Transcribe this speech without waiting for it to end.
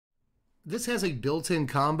this has a built-in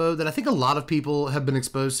combo that I think a lot of people have been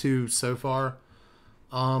exposed to so far.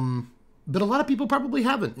 But a lot of people probably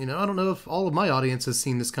haven't. You know, I don't know if all of my audience has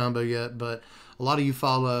seen this combo yet, but a lot of you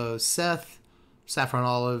follow Seth, Saffron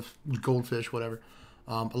Olive, Goldfish, whatever.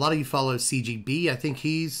 A lot of you follow CGB. I think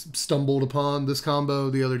he's stumbled upon this combo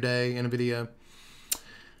the other day in a video.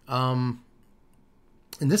 And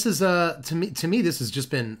this is to me this has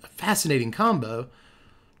just been a fascinating combo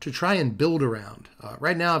to try and build around.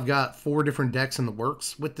 Right now I've got 4 different decks in the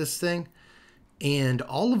works with this thing, and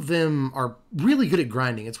all of them are really good at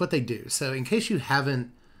grinding. It's what they do. So in case you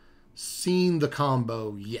haven't seen the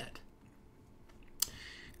combo yet,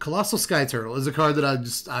 Colossal Skyturtle is a card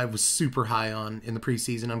that I was super high on in the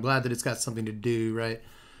preseason. I'm glad that it's got something to do, right?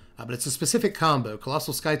 But it's a specific combo.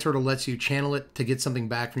 Colossal Skyturtle lets you channel it to get something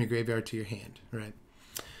back from your graveyard to your hand, right?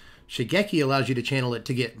 Shigeki allows you to channel it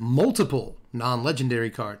to get multiple non-legendary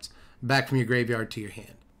cards back from your graveyard to your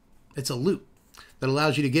hand. It's a loop that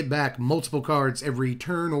allows you to get back multiple cards every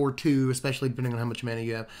turn or 2, especially depending on how much mana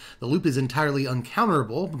you have. The loop is entirely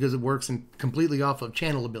uncounterable because it works completely off of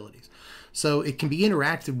channel abilities. So it can be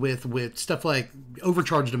interacted with stuff like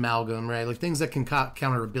Overcharged Amalgam, right? Like things that can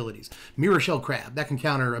counter abilities. Mirror Shell Crab, that can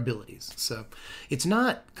counter abilities. So it's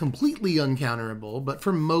not completely uncounterable, but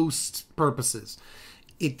for most purposes,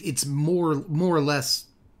 it's more or less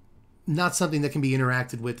not something that can be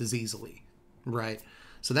interacted with as easily, right?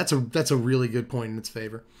 So that's a really good point in its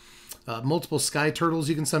favor. Multiple Sky Turtles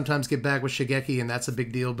you can sometimes get back with Shigeki, and that's a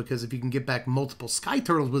big deal because if you can get back multiple Sky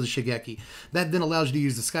Turtles with a Shigeki, that then allows you to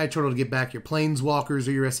use the Sky Turtle to get back your Planeswalkers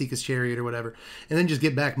or your Asika's Chariot or whatever, and then just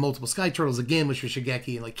get back multiple Sky Turtles again with your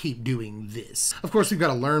Shigeki and like keep doing this. Of course, we've got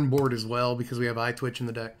a Learn board as well because we have Eye Twitch in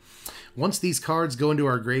the deck. Once these cards go into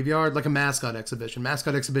our graveyard, like a Mascot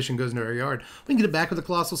Exhibition goes into our yard, we can get it back with a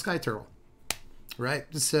Colossal Skyturtle, right?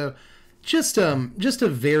 So just a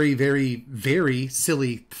very, very, very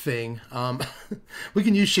silly thing. We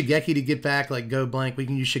can use Shigeki to get back, like Go Blank. We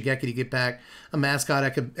can use Shigeki to get back a Mascot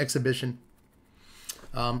Exhibition.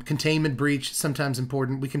 Containment Breach, sometimes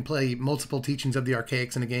important. We can play multiple Teachings of the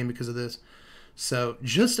Archaics in a game because of this. So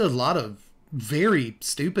just a lot of very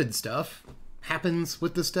stupid stuff happens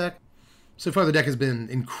with this deck. So far the deck has been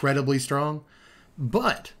incredibly strong.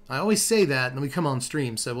 But I always say that, and then we come on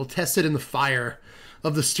stream, so we'll test it in the fire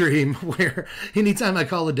of the stream, where anytime I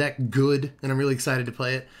call a deck good and I'm really excited to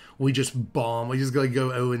play it, we just bomb. We just go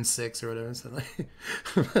 0-6 or whatever. So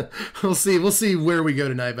like, we'll see where we go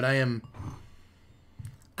tonight. But I am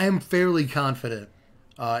fairly confident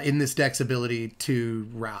in this deck's ability to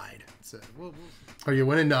ride. So, are you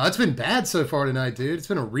winning? No, it's been bad so far tonight, dude. It's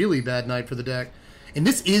been a really bad night for the deck. And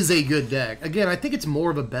this is a good deck. Again, I think it's more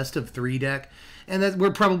of a best of 3 deck. And that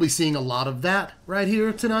we're probably seeing a lot of that right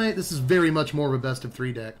here tonight. This is very much more of a best of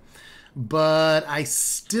 3 deck. But I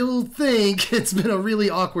still think it's been a really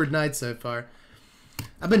awkward night so far.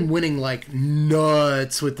 I've been winning like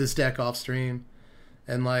nuts with this deck off stream.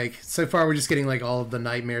 And like, so far we're just getting like all of the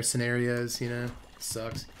nightmare scenarios, you know.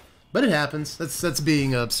 Sucks. But it happens. That's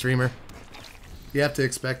being a streamer. You have to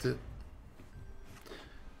expect it.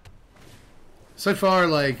 So far,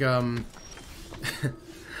 like,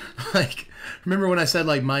 like, remember when I said,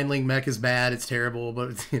 like, Mind Link Mech is bad, it's terrible, but,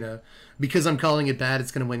 it's, you know, because I'm calling it bad,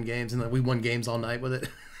 it's going to win games, and like, we won games all night with it.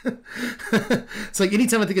 It's like,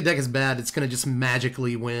 anytime I think a deck is bad, it's going to just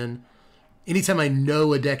magically win. Anytime I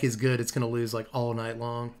know a deck is good, it's going to lose, like, all night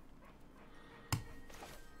long. I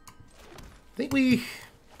think we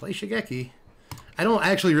play Shigeki.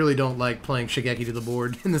 I actually really don't like playing Shigeki to the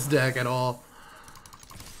board in this deck at all.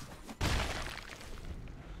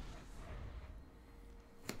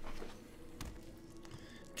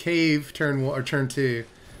 Cave, turn 1 or turn 2.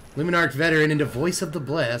 Luminarch Veteran into Voice of the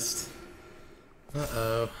Blessed.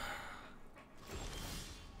 Uh-oh.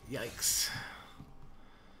 Yikes.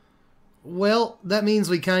 Well, that means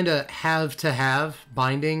we kind of have to have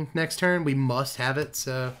Binding next turn. We must have it,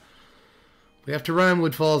 so we have to run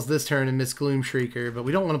Woodfalls this turn and miss Gloom Shrieker, but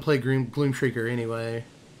we don't want to play Gloom Shrieker anyway.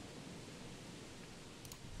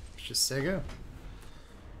 Let's just say go.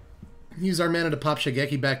 Use our mana to pop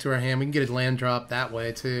Shigeki back to our hand. We can get a land drop that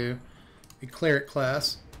way, too. A Cleric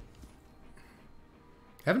class.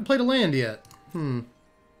 Haven't played a land yet. Holy.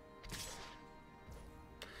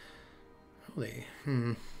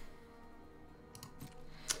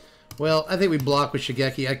 Well, I think we block with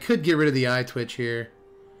Shigeki. I could get rid of the Eye Twitch here.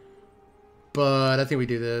 But I think we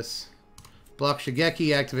do this. Block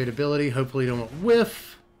Shigeki, activate ability. Hopefully you don't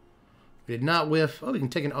whiff. We did not whiff. Oh, we can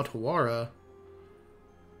take an Otawara.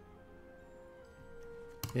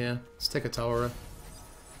 Yeah, let's take a Tawara.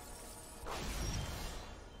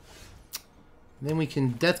 Then we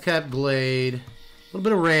can Deathcap Glade. A little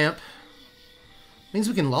bit of ramp. Means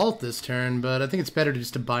we can Lalt this turn, but I think it's better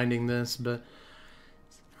just to binding this. But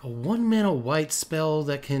a 1-mana white spell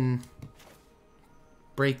that can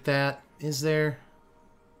break that. Is there?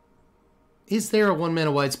 Is there a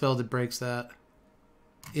 1-mana white spell that breaks that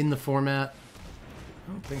in the format?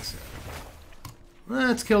 I don't think so.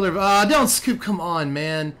 Let's kill their... Ah, don't scoop. Come on,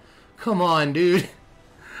 man. Come on, dude.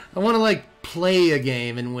 I want to, like, play a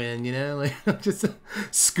game and win, you know? Like, just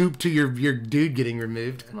scoop to your dude getting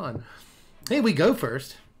removed. Come on. Hey, we go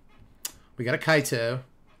first. We got a Kaito.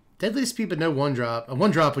 Deadly Dispute, but no 1-drop. A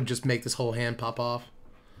 1-drop would just make this whole hand pop off.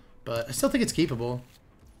 But I still think it's keepable.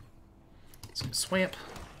 Let's go Swamp.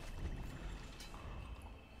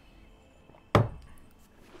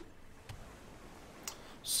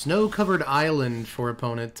 Snow-covered island for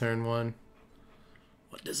opponent, turn 1.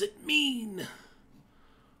 What does it mean?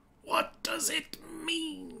 What does it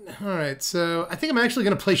mean? Alright, so I think I'm actually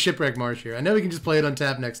going to play Shipwreck Marsh here. I know we can just play it on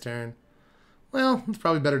tap next turn. Well, it's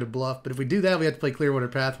probably better to bluff, but if we do that, we have to play Clearwater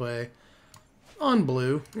Pathway on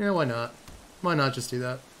blue. Yeah, why not? Why not just do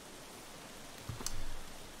that?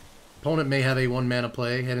 Opponent may have a 1-mana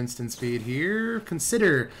play at instant speed here.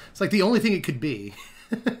 Consider. It's like the only thing it could be.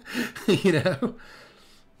 You know?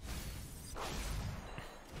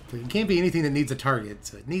 It can't be anything that needs a target,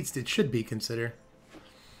 so it should be consider.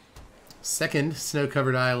 Second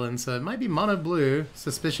snow-covered island, so it might be mono blue.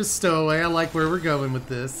 Suspicious Stowaway. I like where we're going with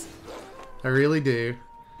this. I really do.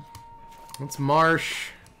 Let's Marsh.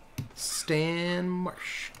 Stan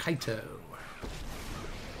Marsh. Kaito.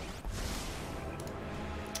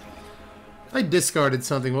 If I discarded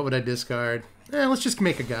something, what would I discard? Let's just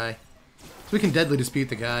make a guy. So we can Deadly Dispute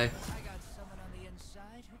the guy.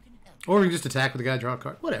 Or we can just attack with the guy, draw a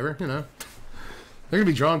card. Whatever, you know. They're going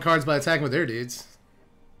to be drawing cards by attacking with their dudes.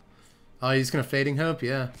 Oh, he's going to Fading Hope?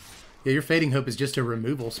 Yeah. Yeah, your Fading Hope is just a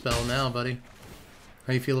removal spell now, buddy.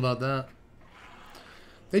 How you feel about that?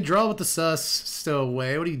 They draw with the sus,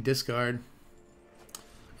 Stowaway. What do you discard?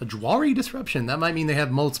 A Dwari Disruption. That might mean they have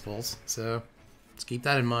multiples, so let's keep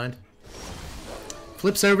that in mind.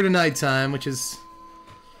 Flips over to nighttime, which is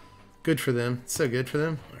good for them. It's so good for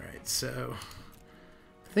them. Alright, so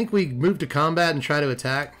I think we move to combat and try to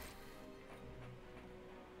attack.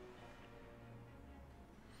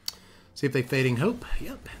 See if they Fading Hope.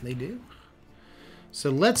 Yep, they do. So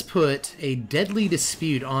let's put a Deadly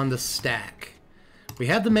Dispute on the stack. We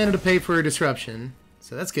have the mana to pay for a Disruption,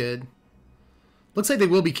 so that's good. Looks like they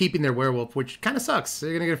will be keeping their Werewolf, which kind of sucks.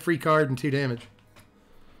 They're going to get a free card and 2 damage.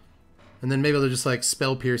 And then maybe they'll just like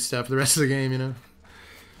Spell Pierce stuff for the rest of the game, you know?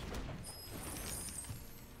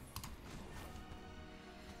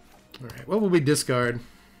 Alright, what will we discard?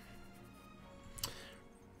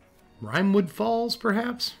 Rimewood Falls,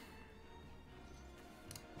 perhaps?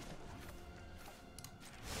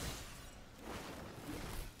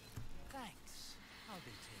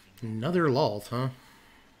 Another Lalt, huh?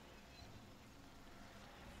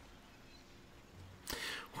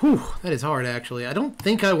 Whew, that is hard, actually. I don't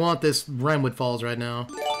think I want this Rimewood Falls right now.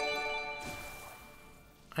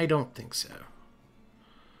 I don't think so.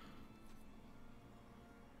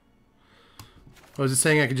 Was it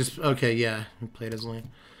saying I could just... Okay, yeah. We play it as land.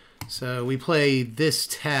 So we play this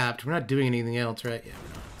tapped. We're not doing anything else, right? Yeah,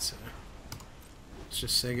 we're not. So let's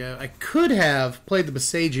just say go. I could have played the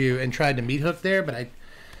Boseiju and tried to Meathook there, but I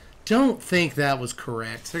don't think that was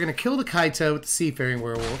correct. They're going to kill the Kaito with the Seafaring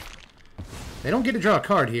Werewolf. They don't get to draw a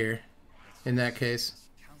card here, in that case.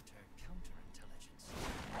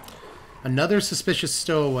 Another Suspicious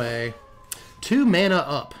Stowaway. 2 mana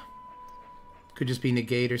up. Could just be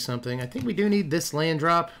negate or something. I think we do need this land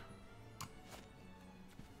drop.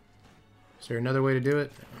 Is there another way to do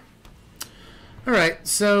it? Alright,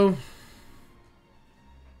 so...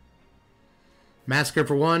 Massacre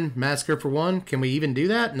for 1, Massacre for 1. Can we even do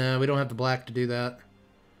that? No, we don't have the black to do that.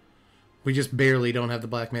 We just barely don't have the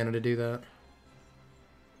black mana to do that.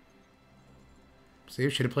 See, we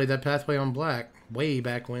should have played that pathway on black way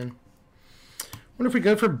back when. Wonder if we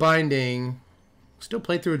go for binding. Still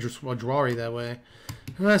play through a Drawry that way.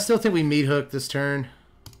 I still think we Meathook this turn.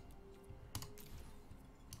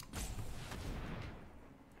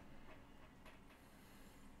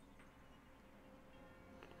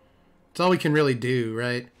 It's all we can really do,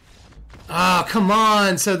 right? Oh, come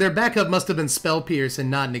on! So their backup must have been Spell Pierce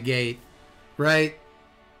and not Negate, right?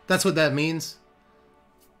 That's what that means.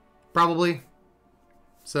 Probably.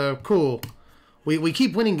 So, cool. We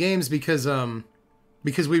keep winning games because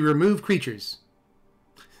we remove creatures.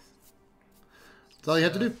 That's all you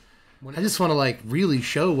have to do. I just want to, like, really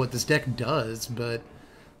show what this deck does, but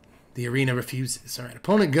the arena refuses. Alright,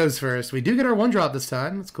 opponent goes first. We do get our 1-drop this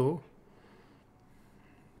time. That's cool.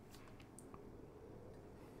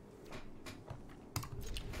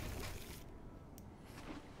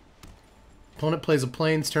 Opponent plays a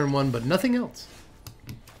plains turn 1, but nothing else.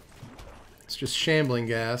 It's just shambling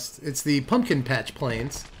gas. It's the Pumpkin Patch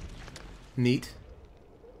Plains. Neat.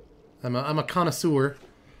 I'm a connoisseur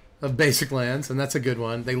of basic lands, and that's a good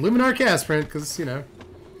one. They Luminarch Aspirant, because, you know,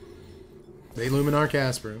 they Luminarch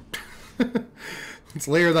Aspirant. Let's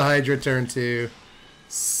layer the Hydra turn 2.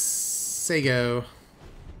 Sego.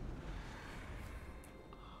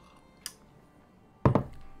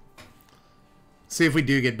 See if we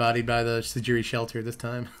do get bodied by the Sajiri Shelter this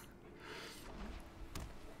time.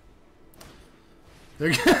 They're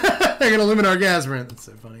gonna Luminarch Aspirant. That's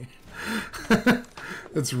so funny.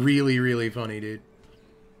 That's really, really funny, dude.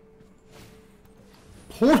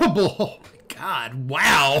 Portable! Oh my god,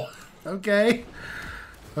 wow! Okay.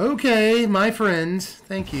 Okay, my friend.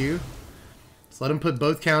 Thank you. Let's let them put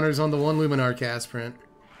both counters on the one Luminarch Aspirant.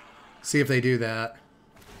 See if they do that.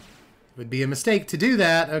 It would be a mistake to do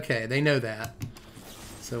that. Okay, they know that.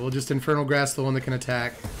 So we'll just Infernal Grass the one that can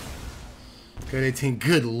attack. Good 18.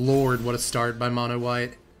 Good lord, what a start by Mono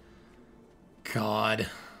White. God.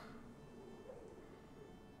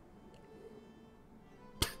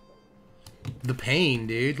 The pain,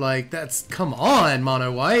 dude. Like, that's... Come on,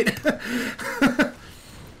 Mono White.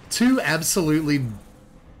 Two absolutely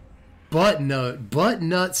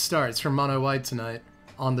butt-nut starts from Mono White tonight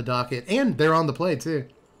on the docket. And they're on the play, too.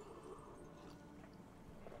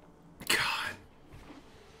 God.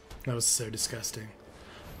 That was so disgusting.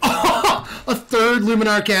 Oh, a third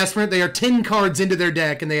Luminarch Aspirant. They are 10 cards into their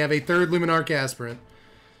deck, and they have a third Luminarch Aspirant.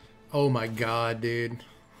 Oh my god, dude.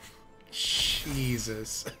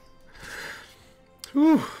 Jesus.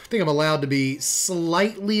 Whew. I think I'm allowed to be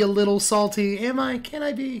slightly a little salty. Am I? Can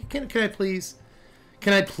I be? Can I please?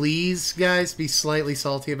 Can I please, guys, be slightly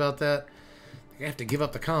salty about that? I have to give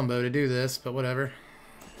up the combo to do this, but whatever.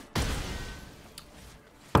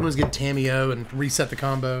 I'm just get Tamiyo and reset the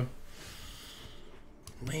combo.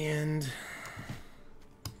 Land.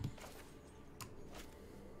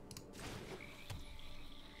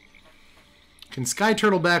 Can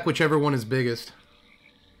Skyturtle back whichever one is biggest.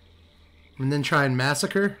 And then try and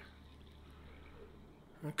Massacre.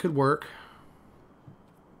 That could work.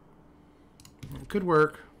 It could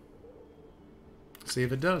work. See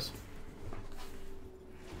if it does.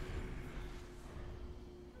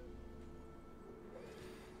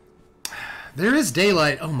 There is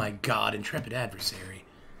daylight. Oh my god, Intrepid Adversary.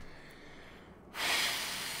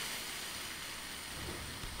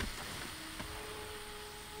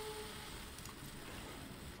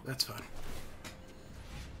 That's fine.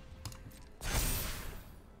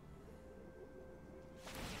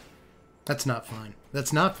 That's not fine.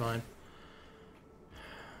 That's not fine.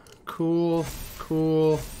 Cool.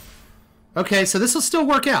 Cool. Okay, so this will still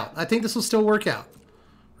work out. I think this will still work out.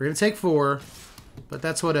 We're going to take 4, but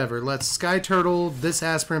that's whatever. Let's Sky Turtle this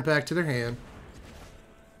Aspirant back to their hand.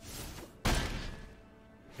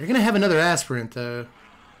 They're going to have another Aspirant, though.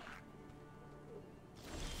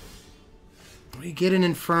 We get an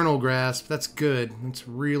Infernal Grasp. That's good. That's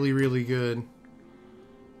really, really good.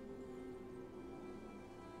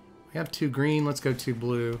 We have 2 green. Let's go 2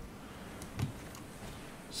 blue.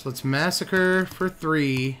 So let's Massacre for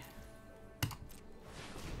 3.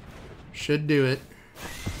 Should do it.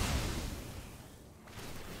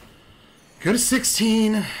 Go to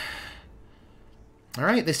 16.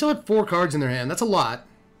 Alright, they still have 4 cards in their hand. That's a lot.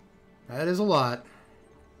 That is a lot.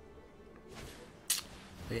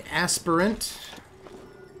 The Aspirant.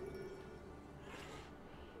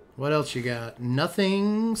 What else you got?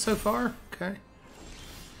 Nothing so far? Okay.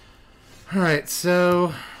 Alright,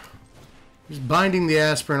 so just binding the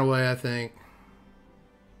Aspirant away, I think.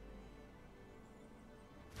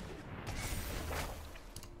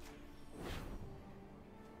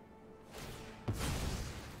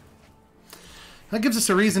 That gives us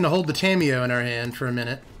a reason to hold the Tamiyo in our hand for a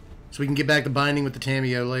minute. So we can get back to binding with the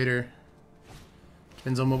Tamiyo later.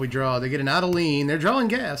 Depends on what we draw. They get an Adeline. They're drawing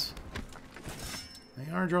gas. They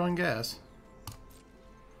are drawing gas.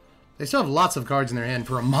 They still have lots of cards in their hand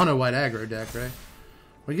for a mono-white aggro deck, right?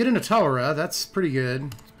 We get an Atara. That's pretty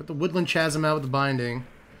good. Let's put the Woodland Chasm out with the binding.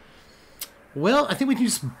 Well, I think we can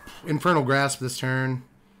just Infernal Grasp this turn.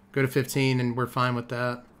 Go to 15, and we're fine with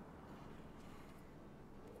that.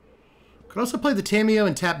 Could also play the Tamiyo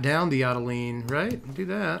and tap down the Adeline, right? Do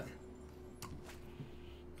that.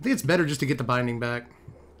 I think it's better just to get the binding back,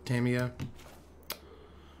 Tamiyo.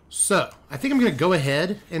 So, I think I'm going to go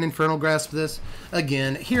ahead and Infernal Grasp this.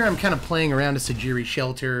 Again, here I'm kind of playing around a Sajiri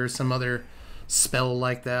Shelter or some other spell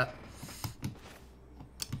like that.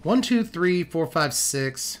 1, 2, 3, 4, 5,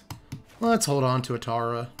 6. Let's hold on to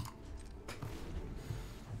Atara.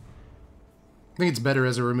 I think it's better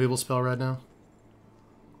as a removal spell right now.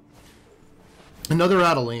 Another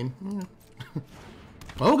Adeline. Yeah.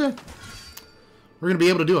 Okay. We're going to be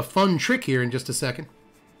able to do a fun trick here in just a second.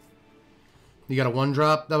 You got a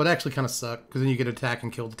 1-drop? That would actually kind of suck, because then you get attack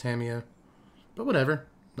and kill the Tamiyo. But whatever.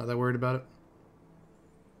 Not that worried about it.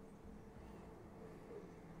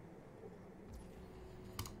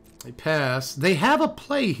 They pass. They have a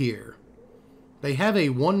play here. They have a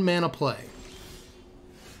 1-mana play.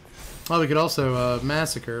 Oh, we could also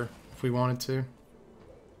Massacre if we wanted to.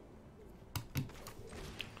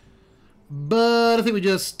 But I think we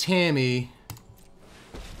just Tammy.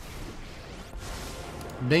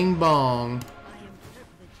 Bing bong.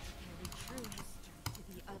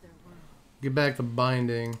 Get back the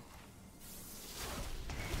binding.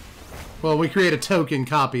 Well, we create a token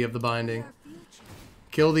copy of the binding.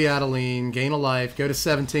 Kill the Adeline, gain a life, go to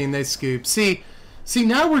 17, they scoop. See,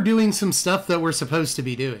 now we're doing some stuff that we're supposed to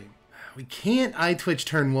be doing. We can't iTwitch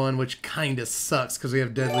turn 1, which kinda sucks because we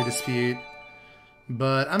have Deadly Dispute.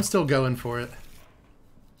 But I'm still going for it.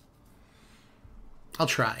 I'll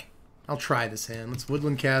try. I'll try this hand. Let's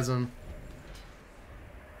Woodland Chasm.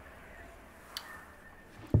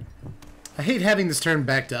 I hate having this turn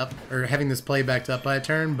backed up, or having this play backed up by a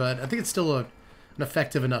turn, but I think it's still an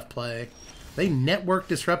effective enough play. They network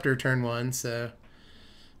Disruptor turn 1, so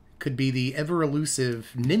could be the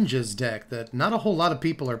ever-elusive Ninjas deck that not a whole lot of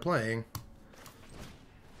people are playing.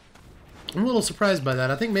 I'm a little surprised by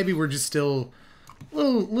that. I think maybe we're just still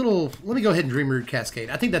little. Let me go ahead and Dream Root Cascade.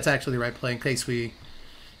 I think that's actually the right play in case we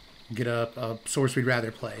get a source we'd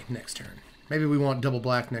rather play next turn. Maybe we want double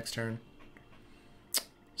black next turn.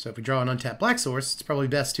 So if we draw an untapped black source, it's probably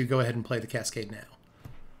best to go ahead and play the Cascade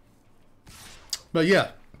now. But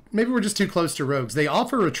yeah. Maybe we're just too close to rogues. They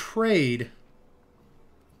offer a trade.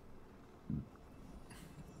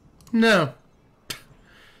 No.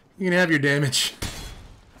 You can have your damage.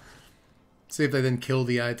 See if they then kill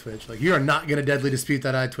the iTwitch. Like, you are not going to Deadly Dispute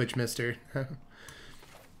that iTwitch, mister.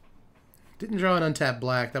 Didn't draw an untapped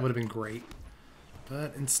black. That would have been great.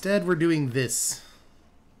 But instead, we're doing this.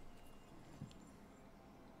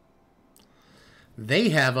 They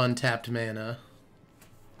have untapped mana.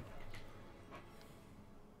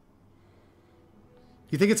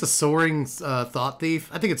 You think it's a Soaring Thought Thief?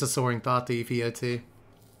 I think it's a Soaring Thought Thief, EOT.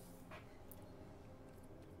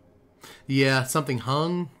 Yeah, something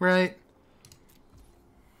hung, right?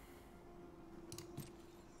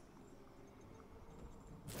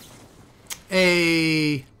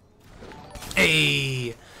 The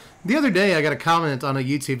other day I got a comment on a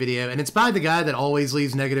YouTube video, and it's by the guy that always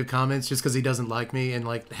leaves negative comments just because he doesn't like me, and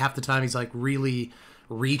like half the time he's like really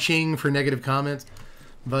reaching for negative comments.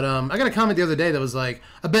 But I got a comment the other day that was like,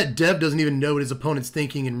 I bet Dev doesn't even know what his opponent's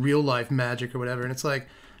thinking in real life Magic or whatever. And it's like,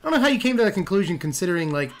 I don't know how you came to that conclusion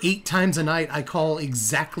considering like 8 times a night I call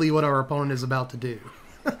exactly what our opponent is about to do.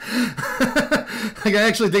 Like, I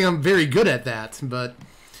actually think I'm very good at that. But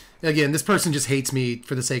again, this person just hates me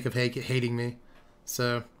for the sake of hating me.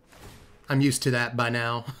 So I'm used to that by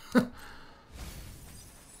now. They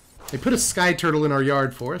put a Skyturtle in our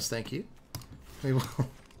yard for us. Thank you.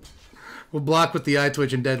 We'll block with the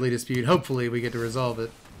iTwitch and Deadly Dispute. Hopefully we get to resolve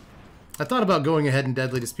it. I thought about going ahead and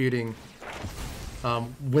Deadly Disputing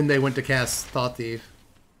when they went to cast Thought Thief.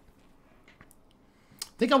 I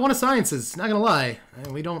think I want a Sciences, not gonna lie.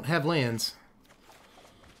 We don't have lands.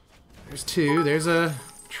 There's 2. There's a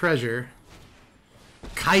Treasure.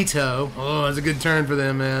 Kaito. Oh, that's a good turn for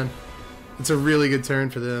them, man. It's a really good turn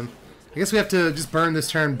for them. I guess we have to just burn this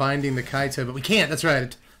turn binding the Kaito, but we can't. That's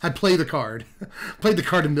right. I play the card. Played the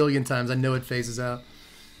card a million times. I know it phases out.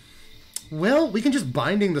 Well, we can just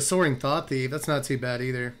binding the Soaring Thought Thief. That's not too bad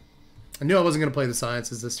either. I knew I wasn't going to play the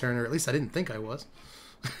Sciences this turn, or at least I didn't think I was.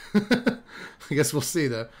 I guess we'll see,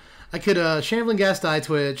 though. I could Shambling Ghast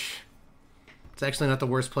iTwitch. It's actually not the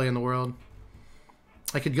worst play in the world.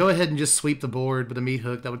 I could go ahead and just sweep the board with a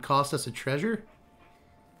Meathook. That would cost us a treasure,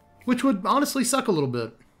 which would honestly suck a little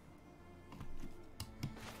bit.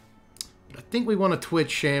 I think we want to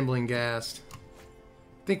Twitch Shambling Ghast. I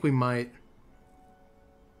think we might.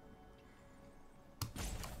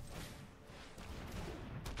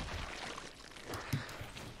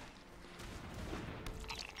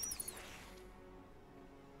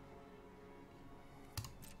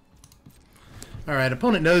 Alright,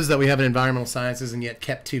 opponent knows that we have an Environmental Sciences and yet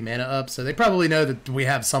kept 2 mana up, so they probably know that we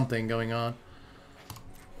have something going on.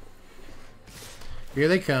 Here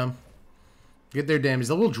they come. Get their damage.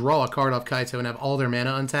 They will draw a card off Kaito and have all their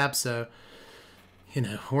mana untapped, so, you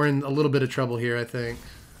know, we're in a little bit of trouble here, I think.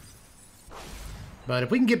 But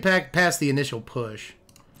if we can get back past the initial push,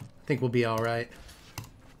 I think we'll be alright. I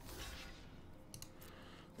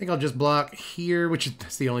think I'll just block here, which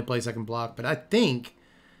is the only place I can block, but I think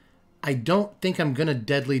I don't think I'm going to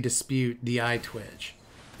Deadly Dispute the Eye Twitch.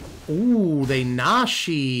 Ooh, they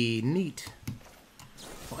Nashi. Neat.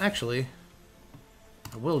 Well, actually,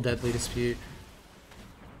 I will Deadly Dispute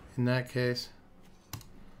in that case.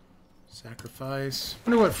 Sacrifice.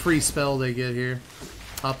 Wonder what free spell they get here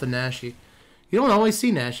off the Nashi. You don't always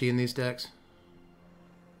see Nashi in these decks.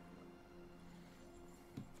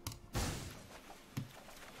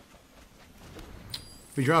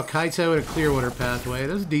 We draw Kaito and a Clearwater Pathway.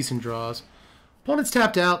 Those are decent draws. Opponent's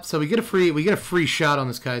tapped out, so we get a free shot on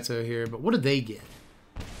this Kaito here. But what do they get?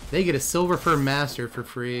 They get a Silver Fur Master for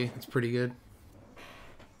free. That's pretty good.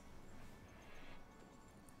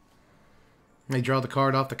 They draw the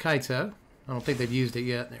card off the Kaito. I don't think they've used it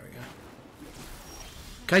yet. There we go.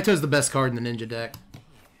 Kaito's the best card in the Ninja deck.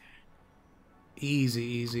 Easy,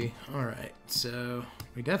 easy. Alright, so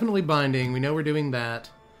we definitely binding. We know we're doing that.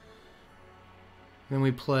 Then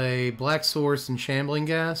we play Black Source and Shambling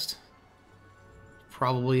Ghast.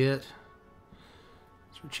 Probably it. Is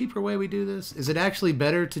there a cheaper way we do this? Is it actually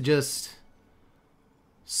better to just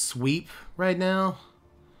sweep right now?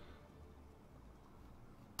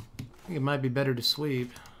 I think it might be better to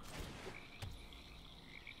sweep.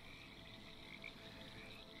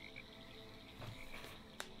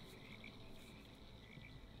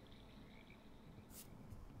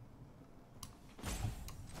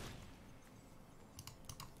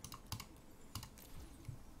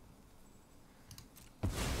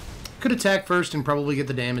 Could attack first and probably get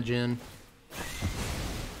the damage in.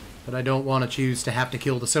 But I don't want to choose to have to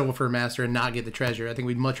kill the Silver Fur Master and not get the treasure. I think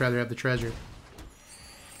we'd much rather have the treasure.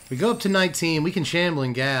 We go up to 19. We can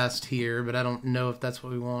Shambling Ghast here, but I don't know if that's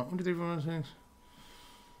what we want. 1, 2, 3, 4, 5, 6.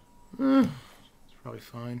 It's probably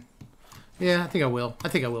fine. Yeah, I think I will. I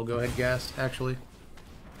think I will go ahead Ghast, actually.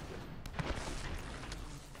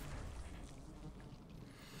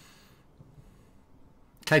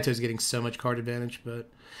 Kaito's getting so much card advantage, but...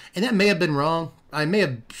 And that may have been wrong. I may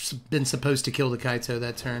have been supposed to kill the Kaito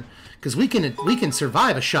that turn. Because we can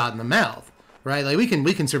survive a shot in the mouth, right? Like we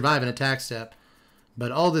can survive an attack step.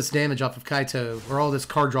 But all this damage off of Kaito, or all this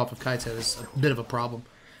card draw off of Kaito is a bit of a problem.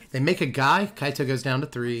 They make a guy, Kaito goes down to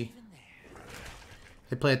 3.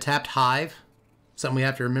 They play a tapped Hive. Something we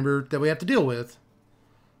have to remember that we have to deal with.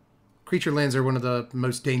 Creature lands are one of the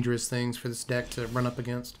most dangerous things for this deck to run up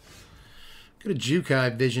against. Got a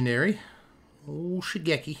Jukai Visionary. Oh,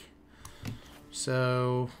 Shigeki.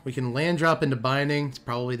 So, we can land drop into binding. It's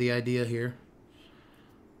probably the idea here.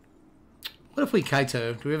 What if we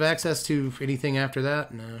Kaito? Do we have access to anything after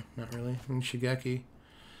that? No, not really. Shigeki.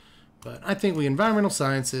 But I think we Environmental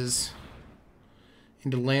Sciences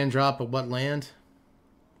into land drop of what land?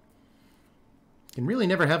 You can really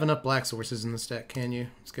never have enough black sources in this deck, can you?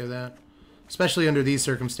 Let's go that. Especially under these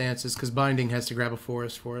circumstances, because binding has to grab a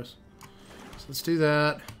forest for us. So let's do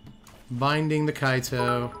that. Binding the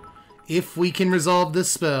Kaito. If we can resolve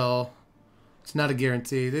this spell, it's not a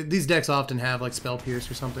guarantee. These decks often have like Spell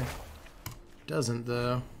Pierce or something. Doesn't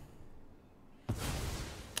though.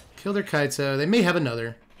 Kill their Kaito. They may have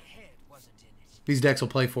another. These decks will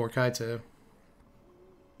play 4 Kaito.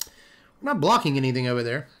 We're not blocking anything over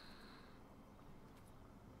there.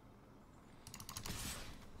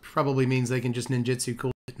 Probably means they can just ninjutsu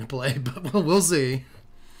cool it into play, but we'll see.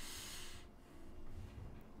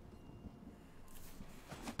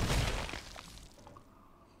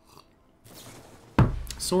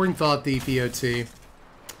 Soaring Thought Thief EOT.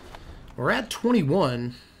 We're at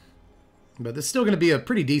 21, but this is still going to be a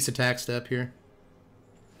pretty decent attack step here.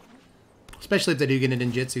 Especially if they do get a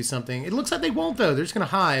ninjutsu something. It looks like they won't, though. They're just going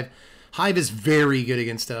to Hive. Hive is very good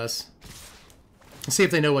against us. Let's see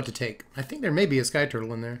if they know what to take. I think there may be a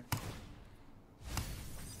Skyturtle in there.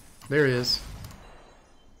 There is.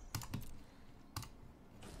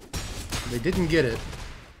 They didn't get it.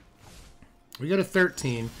 We go to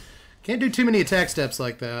 13. Can't do too many attack steps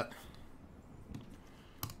like that.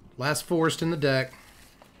 Last forest in the deck.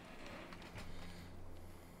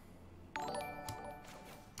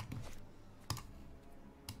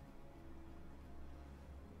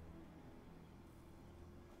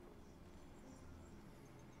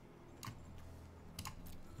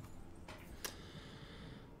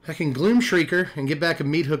 I can Gloom Shrieker and get back a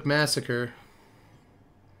Meathook Massacre.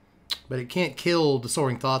 But it can't kill the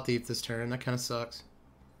Soaring Thought Thief this turn. That kind of sucks.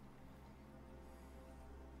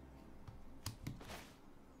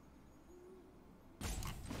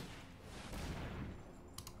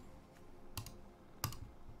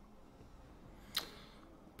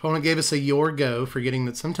 Opponent gave us a Your Go, forgetting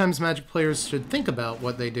that sometimes Magic players should think about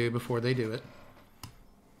what they do before they do it.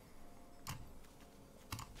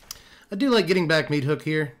 I do like getting back Meathook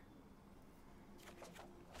here.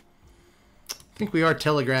 I think we are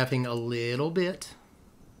telegraphing a little bit.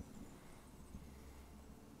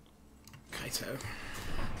 Kaito. I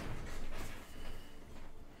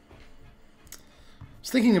was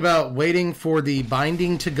thinking about waiting for the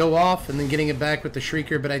binding to go off and then getting it back with the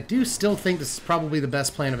Shrieker, but I do still think this is probably the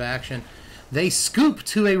best plan of action. They scoop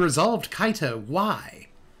to a resolved Kaito. Why?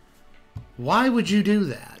 Why would you do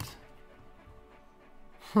that?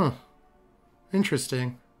 Huh.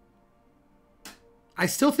 Interesting. I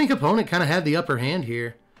still think opponent kind of had the upper hand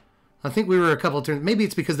here. I think we were a couple turns. Maybe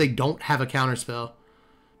it's because they don't have a counterspell.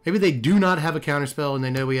 Maybe they do not have a counterspell and they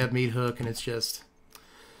know we have Meathook and it's just,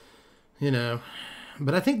 you know.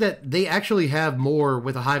 But I think that they actually have more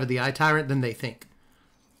with a Hive of the Eye Tyrant than they think.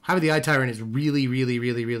 Hive of the Eye Tyrant is really, really,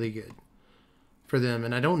 really, really good for them.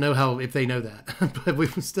 And I don't know how, if they know that. But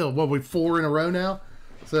we've still, what, we're 4 in a row now?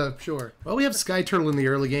 So, sure. Well, we have Skyturtle in the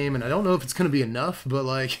early game, and I don't know if it's going to be enough, but,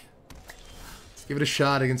 like, let's give it a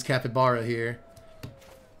shot against Capybara here.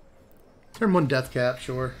 Turn 1 Death Cap,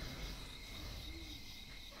 sure.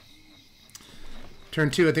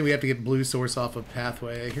 Turn 2, I think we have to get Blue Source off of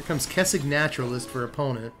Pathway. Here comes Kessig Naturalist for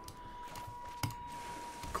opponent.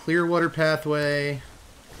 Clearwater Pathway.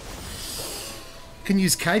 Can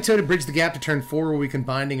use Kaito to bridge the gap to turn 4 where we can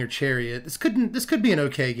Binding or Chariot. This could be an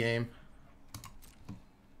okay game.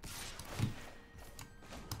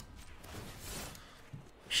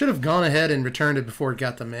 Should have gone ahead and returned it before it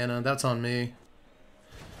got the mana. That's on me.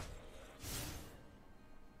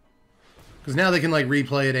 Because now they can like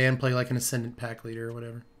replay it and play like an Ascendant Pack Leader or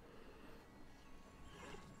whatever.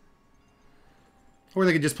 Or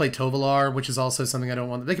they could just play Tovolar, which is also something I don't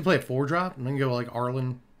want. They could play a 4-drop and then go like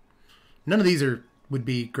Arlen. None of these would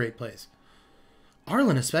be great plays.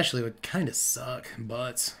 Arlen especially would kind of suck,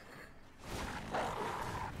 but...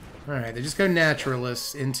 Alright, they just go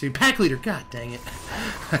Naturalist into Pack Leader. God dang it.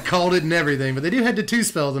 I called it and everything, but they do have to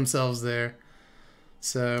 2-spell themselves there.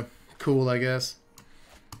 So, cool, I guess.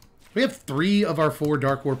 We have 3 of our 4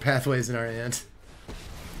 Dark War pathways in our hand.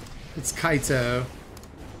 It's Kaito.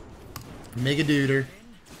 Mega Duder.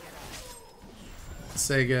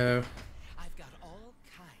 Sego.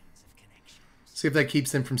 See if that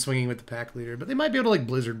keeps them from swinging with the Pack Leader. But they might be able to like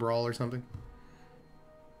Blizzard Brawl or something.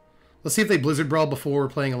 Let's see if they Blizzard Brawl before we're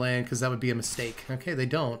playing a land, because that would be a mistake. Okay, they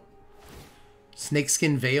don't.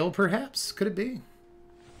 Snakeskin Veil, perhaps? Could it be?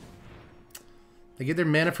 They get their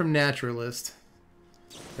mana from Naturalist.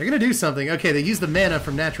 They're going to do something. Okay, they use the mana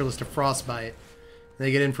from Naturalist to Frostbite.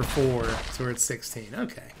 They get in for 4, so we're at 16.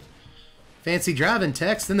 Okay. Fancy driving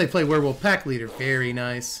text. Then they play Werewolf Pack Leader. Very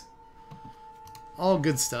nice. All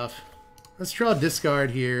good stuff. Let's draw a discard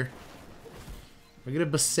here. We're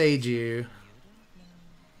going to Boseiju.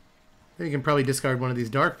 I think we can probably discard one of these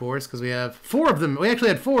Dark Boars because we have 4 of them. We actually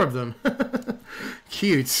had 4 of them.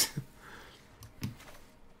 Cute.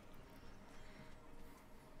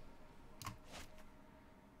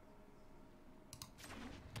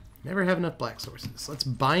 Never have enough black sources. Let's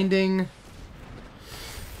Binding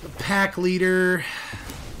the Pack Leader.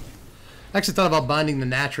 I actually thought about binding the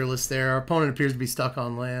Naturalist there. Our opponent appears to be stuck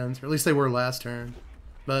on lands, or at least they were last turn.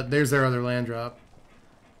 But there's their other land drop.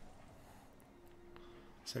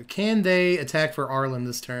 So can they attack for Arlen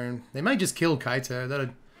this turn? They might just kill Kaito. That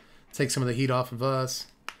would take some of the heat off of us.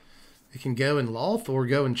 They can go in Loth or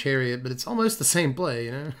go in Chariot, but it's almost the same play,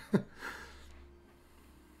 you know? I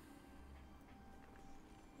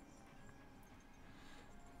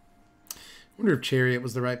wonder if Chariot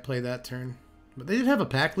was the right play that turn. But they did have a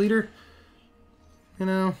Pack Leader. You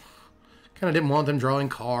know, kind of didn't want them drawing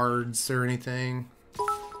cards or anything.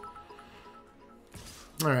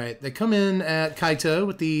 Alright, they come in at Kaito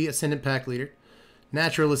with the Ascendant Pack Leader.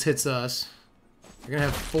 Naturalist hits us. They're going to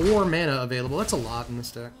have 4 mana available. That's a lot in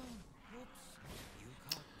this deck.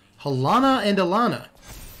 Halana and Alana.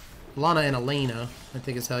 Alana and Elena, I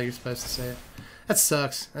think is how you're supposed to say it. That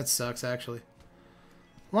sucks. That sucks, actually.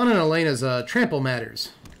 Alana and Elena's Trample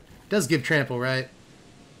matters. Does give Trample, right?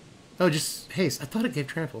 Oh, just Haste. I thought it gave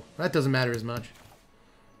Trample. That doesn't matter as much.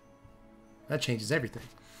 That changes everything.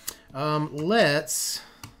 Let's...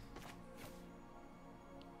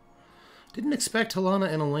 Didn't expect Halana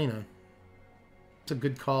and Elena. It's a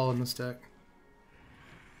good call in this deck.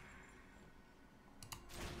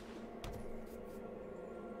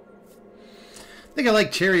 I think I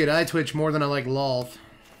like Chariot Eye Twitch more than I like Loth.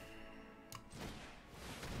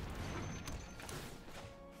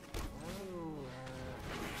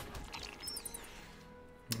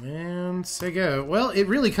 And say go. Well, it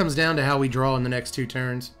really comes down to how we draw in the next 2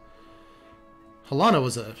 turns. Halana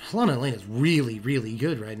and Elena is really, really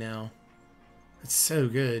good right now. It's so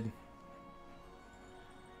good.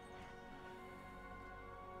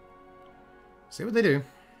 See what they do.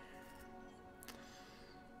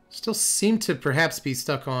 Still seem to perhaps be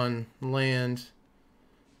stuck on land.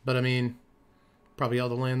 But I mean, probably all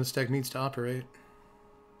the land this deck needs to operate.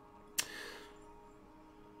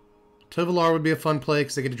 Tovolar would be a fun play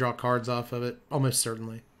because they get to draw cards off of it. Almost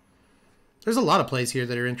certainly. There's a lot of plays here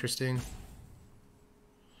that are interesting.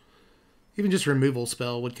 Even just removal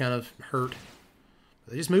spell would kind of hurt.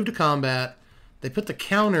 They just move to combat. They put the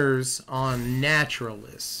counters on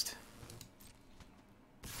Naturalist.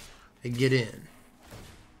 They get in.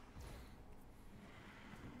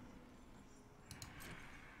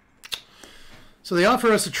 So they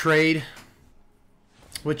offer us a trade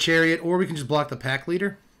with Chariot, or we can just block the pack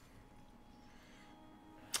leader.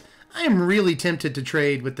 I am really tempted to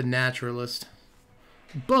trade with the Naturalist.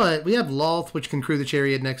 But we have Loth, which can crew the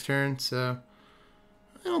Chariot next turn, so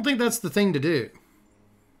I don't think that's the thing to do.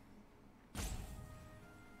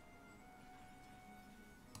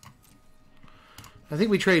 I think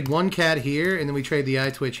we trade one cat here, and then we trade the eye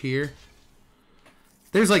twitch here.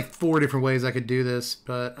 There's like 4 different ways I could do this,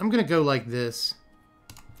 but I'm going to go like this.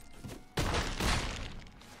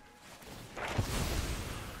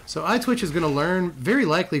 So eye twitch is going to learn, very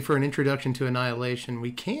likely for an introduction to Annihilation.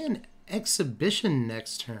 We can Exhibition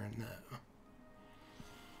next turn, though.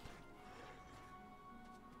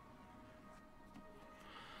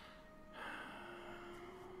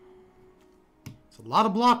 It's a lot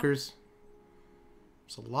of blockers.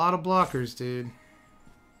 It's a lot of blockers, dude.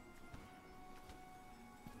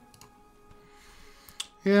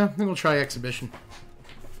 Yeah, I think we'll try Exhibition.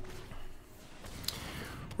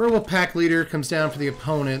 Werewolf Pack Leader comes down for the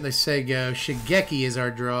opponent. They say go. Shigeki is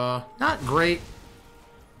our draw. Not great.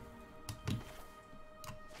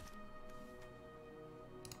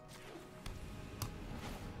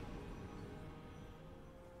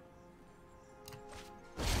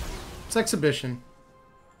 It's Exhibition.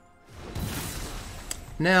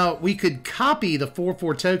 Now, we could copy the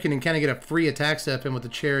 4/4 token and kind of get a free attack step in with the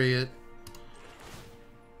Chariot.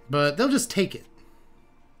 But they'll just take it.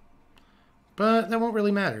 But that won't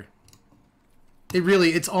really matter.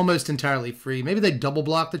 It's almost entirely free. Maybe they double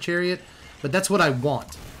block the Chariot, but that's what I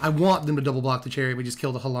want. I want them to double block the Chariot. We just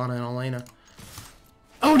kill the Helana and Elena.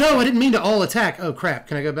 Oh no, I didn't mean to all attack. Oh crap,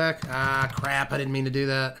 can I go back? Ah, crap, I didn't mean to do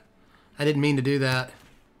that. I didn't mean to do that.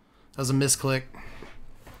 That was a misclick.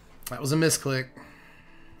 That was a misclick.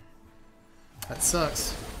 That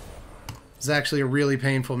sucks. It's actually a really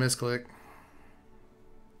painful misclick.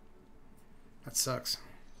 That sucks.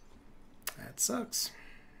 That sucks.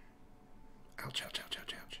 Ouch, ouch, ouch,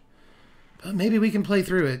 ouch, ouch. But maybe we can play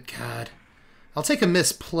through it. God. I'll take a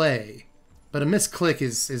misplay, but a misclick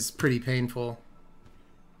is pretty painful.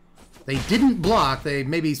 They didn't block. They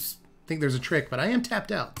maybe think there's a trick, but I am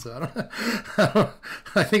tapped out, so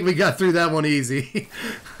I think we got through that one easy.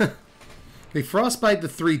 They frostbite the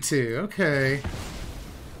 3/2. Okay.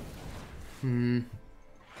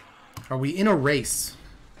 Are we in a race?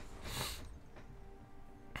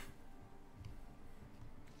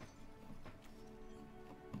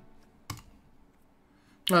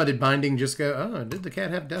 Oh, did Binding just go? Oh, did the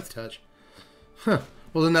cat have Death Touch? Huh.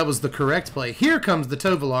 Well, then that was the correct play. Here comes the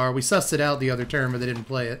Tovolar. We sussed it out the other turn, but they didn't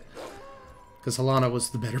play it. Because Helana was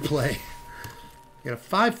the better play. You got a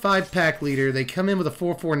 5/5 Pack Leader. They come in with a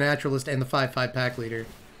 4/4 Naturalist and the 5/5 Pack Leader.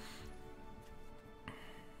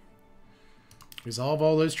 Resolve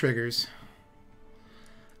all those triggers.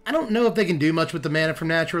 I don't know if they can do much with the mana from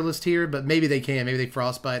Naturalist here, but maybe they can. Maybe they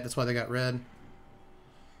Frostbite. That's why they got red.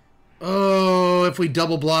 Oh, if we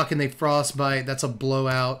double block and they Frostbite, that's a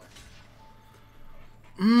blowout.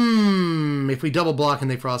 If we double block and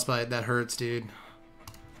they Frostbite, that hurts, dude.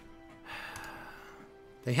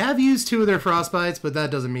 They have used 2 of their Frostbites, but that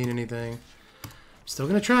doesn't mean anything. I'm still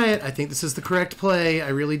going to try it. I think this is the correct play. I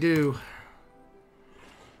really do.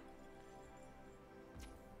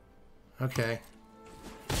 Okay.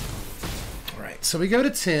 Alright, so we go to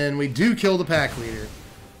 10. We do kill the Pack Leader.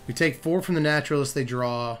 We take 4 from the Naturalist. They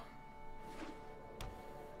draw.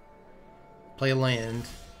 Play a land.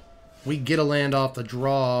 We get a land off the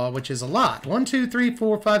draw, which is a lot. 1, 2, 3,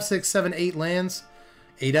 4, 5, 6, 7, 8 lands.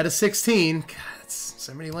 8 out of 16. God, that's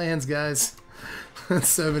so many lands, guys. That's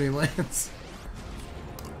so many lands.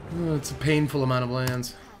 Oh, it's a painful amount of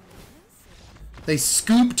lands. They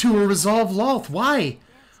scoop to a Resolve Loth. Why?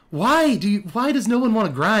 Why does no one want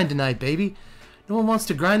to grind tonight, baby? No one wants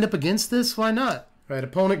to grind up against this? Why not? Right,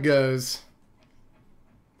 opponent goes.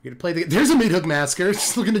 We're gonna play the. There's a Meathook Massacre.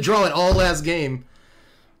 Just looking to draw it all last game.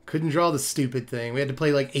 Couldn't draw the stupid thing. We had to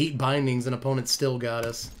play like 8 bindings and opponent still got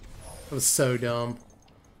us. That was so dumb.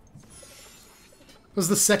 It was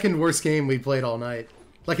the second worst game we played all night.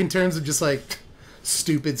 Like in terms of just like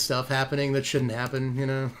stupid stuff happening that shouldn't happen, you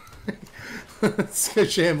know? Let's go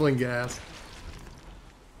Shambling Gas.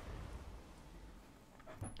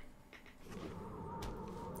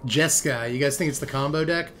 Jeskai, you guys think it's the combo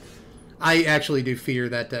deck? I actually do fear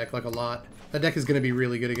that deck like a lot. That deck is going to be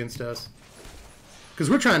really good against us. Because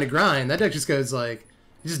we're trying to grind. That deck just goes like,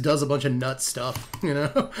 it just does a bunch of nut stuff, you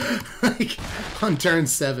know? Like, on turn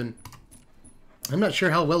 7. I'm not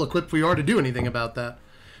sure how well equipped we are to do anything about that.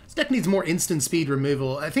 This deck needs more instant speed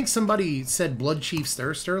removal. I think somebody said Blood Chief's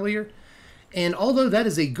Thirst earlier. And although that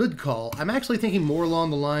is a good call, I'm actually thinking more along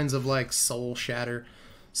the lines of like Soul Shatter.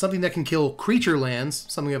 Something that can kill creature lands,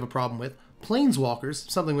 something we have a problem with. Planeswalkers,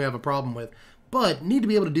 something we have a problem with. But need to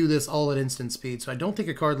be able to do this all at instant speed. So I don't think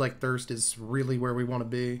a card like Thirst is really where we want to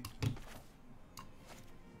be.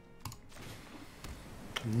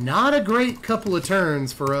 Not a great couple of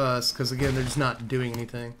turns for us, because again, they're just not doing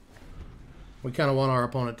anything. We kind of want our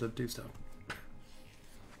opponent to do stuff.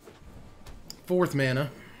 4th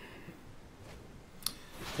mana.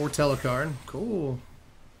 Foretell a card. Cool.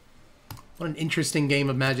 What an interesting game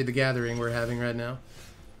of Magic the Gathering we're having right now.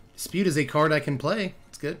 Dispute is a card I can play.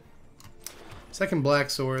 It's good. 2nd Black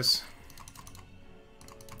Source.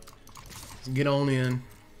 Let's get on in.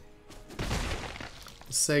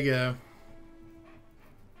 Let's say go.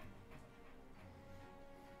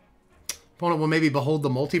 Opponent will maybe behold the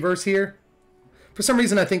multiverse here. For some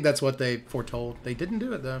reason, I think that's what they foretold. They didn't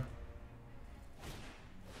do it, though.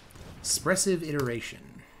 Expressive Iteration.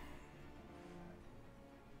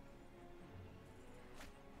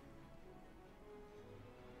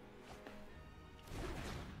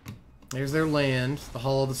 There's their land, the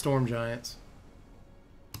Hall of the Storm Giants.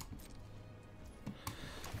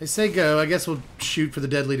 They say go. I guess we'll shoot for the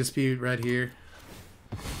Deadly Dispute right here.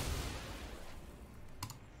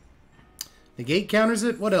 Negate counters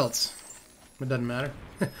it? What else? It doesn't matter.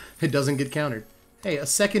 It doesn't get countered. Hey, a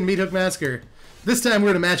 2nd Meathook Massacre. This time we're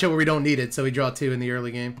in a matchup where we don't need it, so we draw 2 in the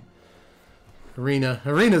early game.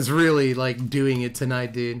 Arena's really like doing it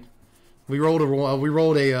tonight, dude. We rolled a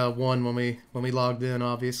 1 when we logged in,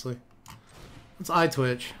 obviously. Let's eye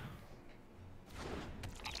twitch.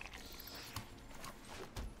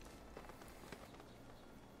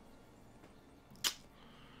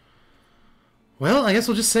 Well, I guess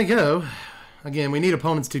we'll just say go. Again, we need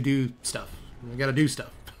opponents to do stuff. We gotta do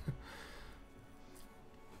stuff.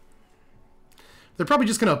 They're probably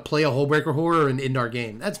just gonna play a Hullbreaker Horror and end our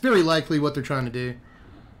game. That's very likely what they're trying to do.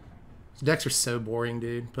 These decks are so boring,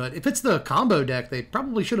 dude. But if it's the combo deck, they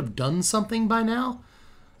probably should have done something by now.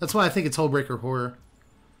 That's why I think it's Hullbreaker Horror.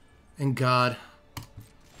 And God,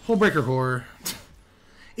 Hullbreaker Horror.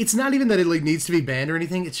 It's not even that it like needs to be banned or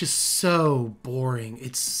anything. It's just so boring.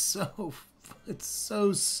 It's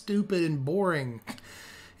so stupid and boring.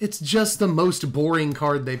 It's just the most boring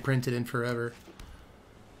card they printed in forever.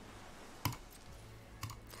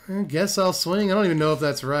 I guess I'll swing. I don't even know if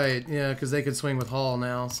that's right. Yeah, because they could swing with Hall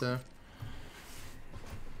now, so.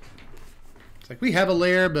 It's like, we have a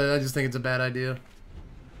lair, but I just think it's a bad idea.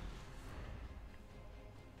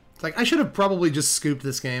 It's like, I should have probably just scooped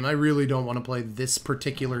this game. I really don't want to play this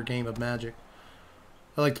particular game of Magic.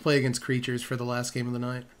 I like to play against creatures for the last game of the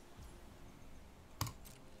night.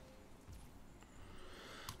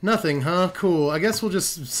 Nothing, huh? Cool. I guess we'll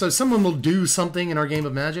just... So someone will do something in our game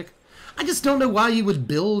of Magic. I just don't know why you would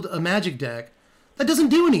build a Magic deck that doesn't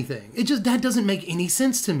do anything. That doesn't make any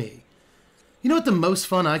sense to me. You know what the most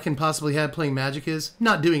fun I can possibly have playing Magic is?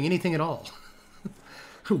 Not doing anything at all.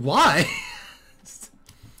 Why?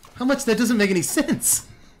 How much that doesn't make any sense.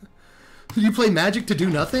 You play Magic to do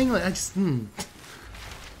nothing? Like, I just...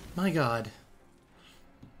 My God.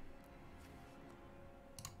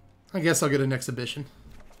 I guess I'll get an exhibition.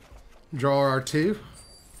 Draw our 2.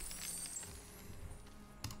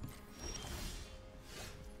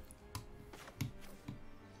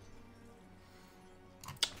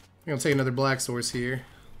 I'm going to take another Black Source here.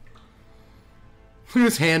 Look at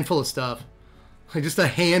this handful of stuff. Like just a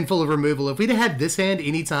handful of removal. If we'd had this hand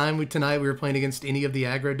any time tonight we were playing against any of the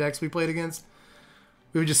aggro decks we played against,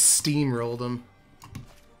 we would just steamroll them.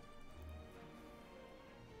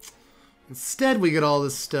 Instead, we get all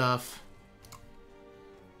this stuff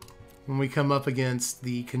when we come up against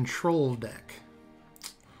the control deck.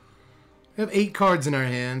 We have 8 cards in our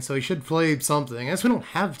hand, so we should play something. I guess we don't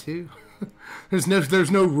have to. There's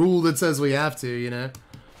no rule that says we have to, you know.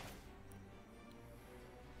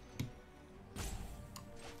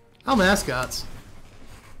 Oh, mascots.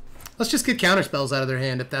 Let's just get counterspells out of their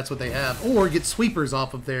hand if that's what they have. Or get sweepers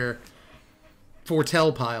off of their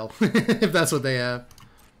foretell pile, if that's what they have.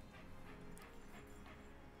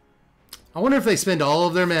 I wonder if they spend all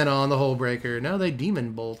of their mana on the Hullbreaker. No, they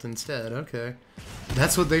Demon Bolt instead. Okay.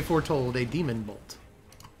 That's what they foretold, a Demon Bolt.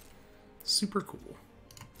 Super cool.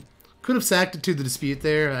 Could have sacked it to the dispute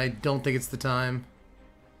there. I don't think it's the time.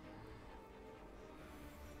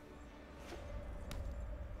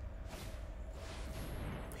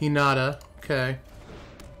 Hinata. Okay.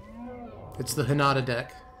 It's the Hinata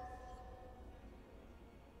deck.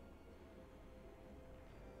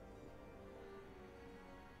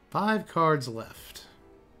 Five cards left.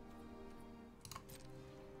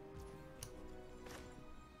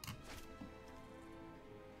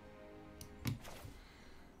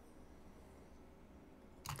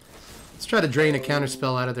 Let's try to drain a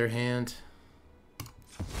counterspell out of their hand.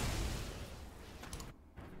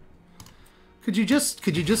 Could you just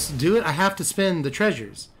do it? I have to spend the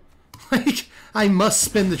treasures. Like, I must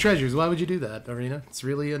spend the treasures. Why would you do that, Arena? It's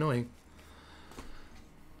really annoying.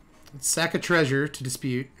 Let's sack a treasure to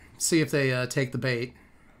dispute. See if they take the bait.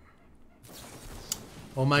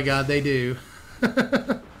 Oh my god, they do.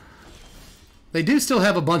 They do still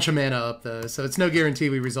have a bunch of mana up, though, so it's no guarantee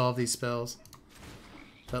we resolve these spells.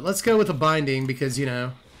 But let's go with a binding, because, you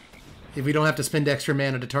know, if we don't have to spend extra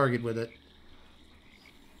mana to target with it.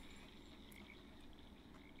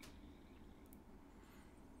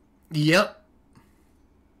 Yep.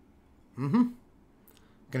 Mm-hmm.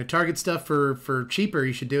 Gonna target stuff for cheaper,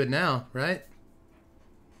 you should do it now, right?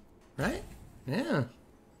 Right? Yeah.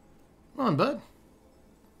 Come on, bud.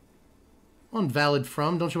 Come on, Valid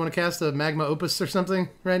From. Don't you want to cast a Magma Opus or something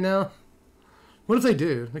right now? What if they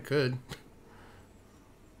do? They could.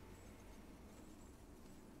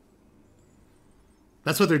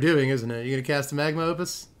 That's what they're doing, isn't it? You gonna cast a Magma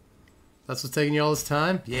Opus? That's what's taking you all this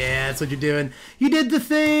time? Yeah, that's what you're doing. You did the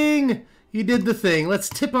thing! You did the thing. Let's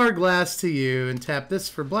tip our glass to you and tap this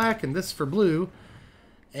for black and this for blue.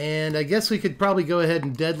 And I guess we could probably go ahead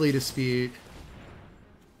and Deadly Dispute.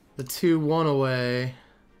 The 2-1 away.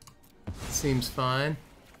 Seems fine.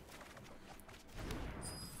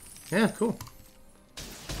 Yeah, cool.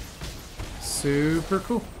 Super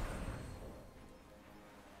cool.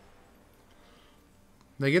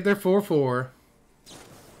 They get their 4-4.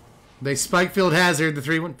 They Spike Field Hazard the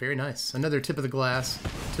 3-1. Very nice. Another tip of the glass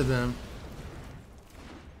to them.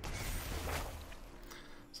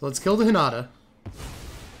 So let's kill the Hinata.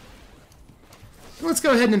 Let's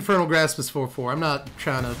go ahead and Infernal Grasp this 4-4. I'm not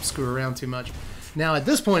trying to screw around too much. Now, at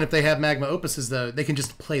this point, if they have Magma Opuses, though, they can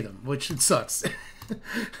just play them, which it sucks.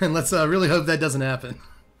 And let's really hope that doesn't happen.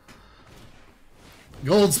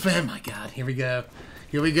 Gold spam. My god, here we go.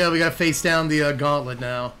 Here we go. We got to face down the gauntlet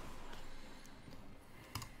now.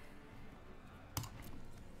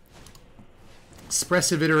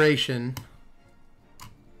 Expressive Iteration.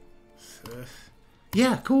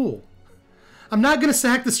 Yeah, cool. I'm not going to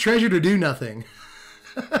sack this treasure to do nothing.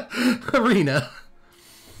 Arena.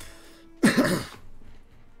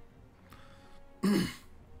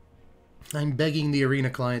 I'm begging the Arena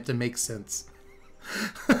client to make sense.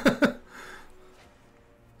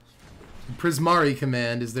 Prismari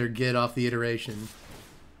command is their get off the iteration.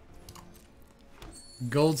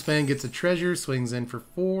 Goldspan gets a treasure, swings in for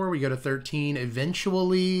 4. We go to 13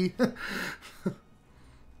 eventually.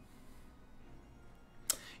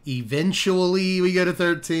 Eventually we go to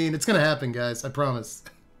 13. It's going to happen, guys. I promise.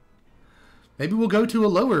 Maybe we'll go to a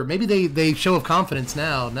lower. Maybe they show of confidence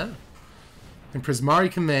now. No. And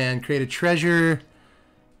Prismari command, create a treasure,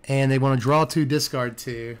 and they want to draw 2, discard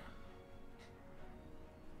 2.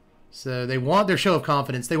 So they want their show of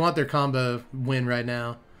confidence. They want their combo win right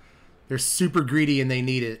now. They're super greedy and they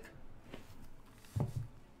need it.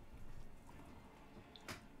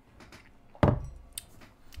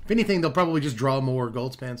 If anything, they'll probably just draw more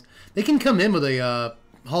Goldspans. They can come in with a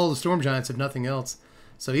Hall of the Storm Giants if nothing else.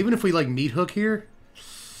 So even if we like Meathook here,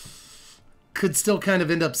 could still kind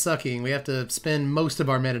of end up sucking. We have to spend most of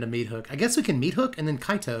our mana to Meathook. I guess we can Meathook and then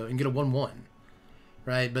Kaito and get a 1-1.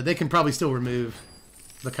 Right? But they can probably still remove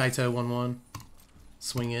the Kaito 1-1.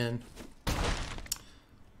 Swing in.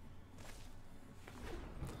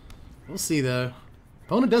 We'll see, though.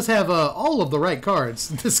 Opponent does have all of the right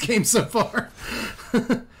cards in this game so far.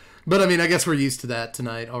 But, I mean, I guess we're used to that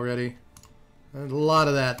tonight already. A lot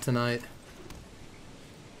of that tonight.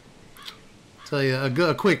 Tell you,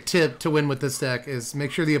 a quick tip to win with this deck is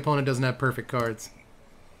make sure the opponent doesn't have perfect cards.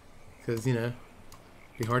 Because, you know,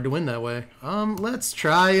 it'd be hard to win that way. Let's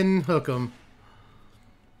try and hook them.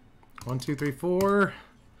 1, 2, 3, 4.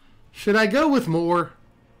 Should I go with more?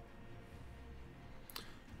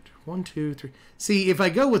 1, 2, 3. See, if I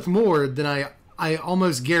go with more, then I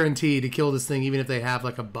almost guarantee to kill this thing even if they have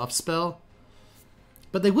like a buff spell.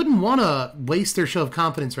 But they wouldn't want to waste their show of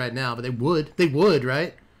confidence right now, but they would. They would,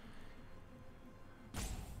 right?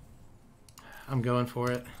 I'm going for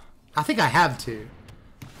it. I think I have to.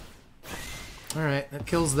 Alright, that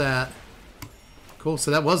kills that. Cool.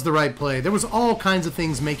 So that was the right play. There was all kinds of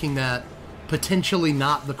things making that potentially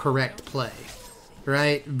not the correct play,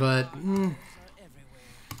 right? But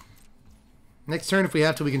next turn, if we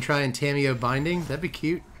have to, we can try and Tamiyo Binding. That'd be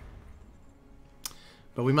cute.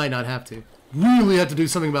 But we might not have to. Really have to do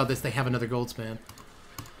something about this. They have another Goldspan.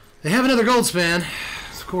 They have another Goldspan,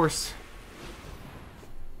 of course.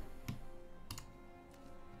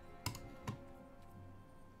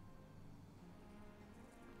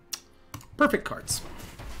 Perfect cards.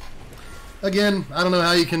 Again, I don't know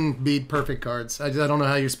how you can beat perfect cards. I don't know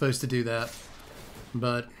how you're supposed to do that.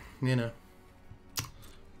 But, you know.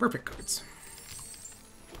 Perfect cards.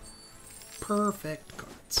 Perfect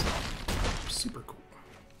cards. Super cool.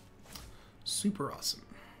 Super awesome.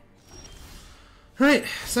 Alright,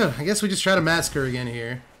 so I guess we just try to Massacre again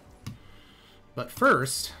here. But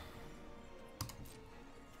first...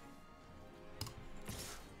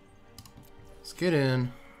 let's get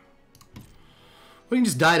in. We can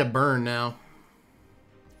just die to burn now.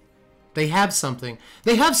 They have something.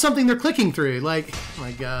 They have something they're clicking through. Like, oh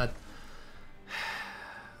my god.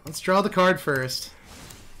 Let's draw the card first.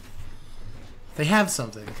 They have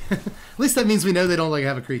something. At least that means we know they don't like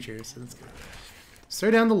have a creature, so that's good. Let's throw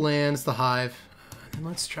down the lands, the hive. And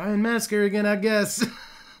let's try and Massacre again, I guess.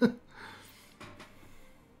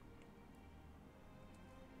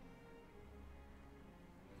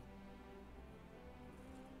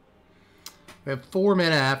 We have 4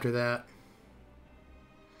 mana after that.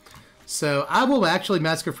 So I will actually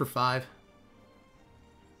Massacre for 5.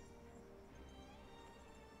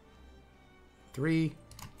 3.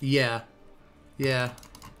 Yeah. Yeah.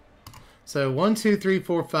 So 1, 2, 3,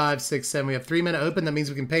 4, 5, 6, 7. We have 3 mana open. That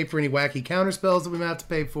means we can pay for any wacky counter spells that we might have to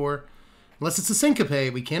pay for. Unless it's a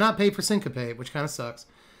Syncopate. We cannot pay for Syncopate, which kind of sucks.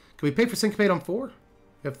 Can we pay for Syncopate on 4?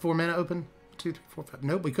 We have 4 mana open. 2, 3, 4, 5.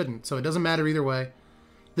 Nope, we couldn't. So it doesn't matter either way.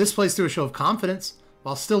 This plays through a show of confidence,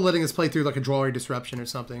 while still letting us play through like a draw or disruption or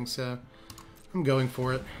something, so I'm going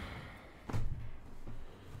for it.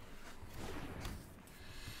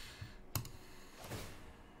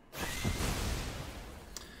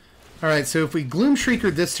 Alright, so if we Gloom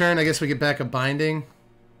Shrieker this turn, I guess we get back a Binding.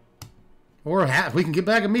 Or we can get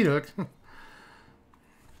back a Meathook.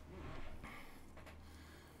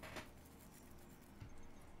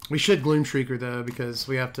 We should Gloom Shrieker, though, because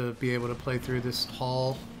we have to be able to play through this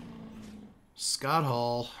Hall. Scott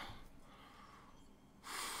Hall.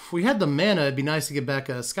 If we had the mana, it'd be nice to get back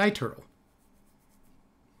a Skyturtle.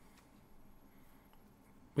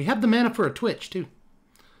 We have the mana for a Twitch, too.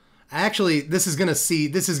 Actually, this is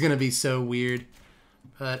gonna be so weird.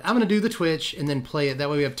 But I'm gonna do the Twitch and then play it. That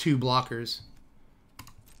way we have 2 blockers.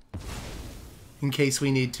 In case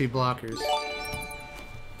we need 2 blockers.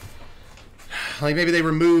 Like, maybe they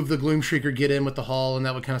remove the Gloom Shrieker, get in with the Hall, and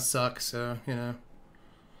that would kind of suck, so, you know.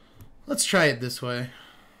 Let's try it this way.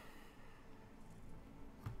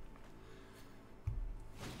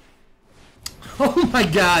 Oh my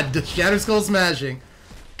god, the Shatter Skull Smashing.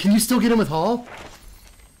 Can you still get in with Hall?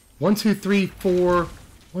 1, 2, 3, 4.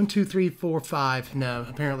 1, 2, 3, 4, 5. No,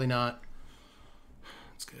 apparently not.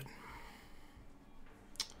 That's good.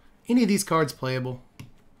 Any of these cards playable?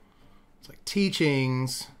 It's like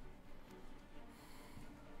Teachings.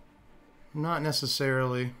 Not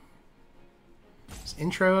necessarily. Is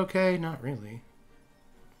Intro okay? Not really.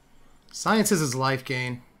 Sciences is life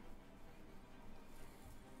gain.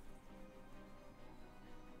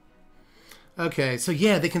 Okay, so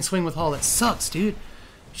yeah, they can swing with Hall. That sucks, dude.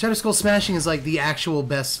 Shadow Skull Smashing is like the actual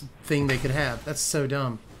best thing they could have. That's so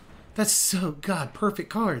dumb. That's so... God, perfect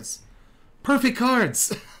cards. Perfect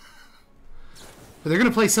cards! But they're going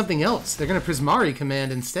to play something else. They're going to Prismari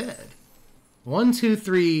Command instead. 1, 2,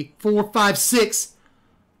 3, 4, 5, 6.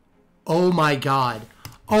 Oh my god.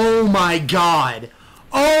 Oh my god.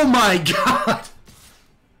 Oh my god.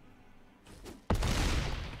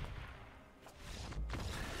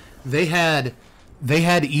 They had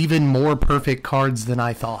even more perfect cards than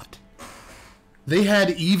I thought. They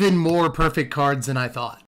had even more perfect cards than I thought.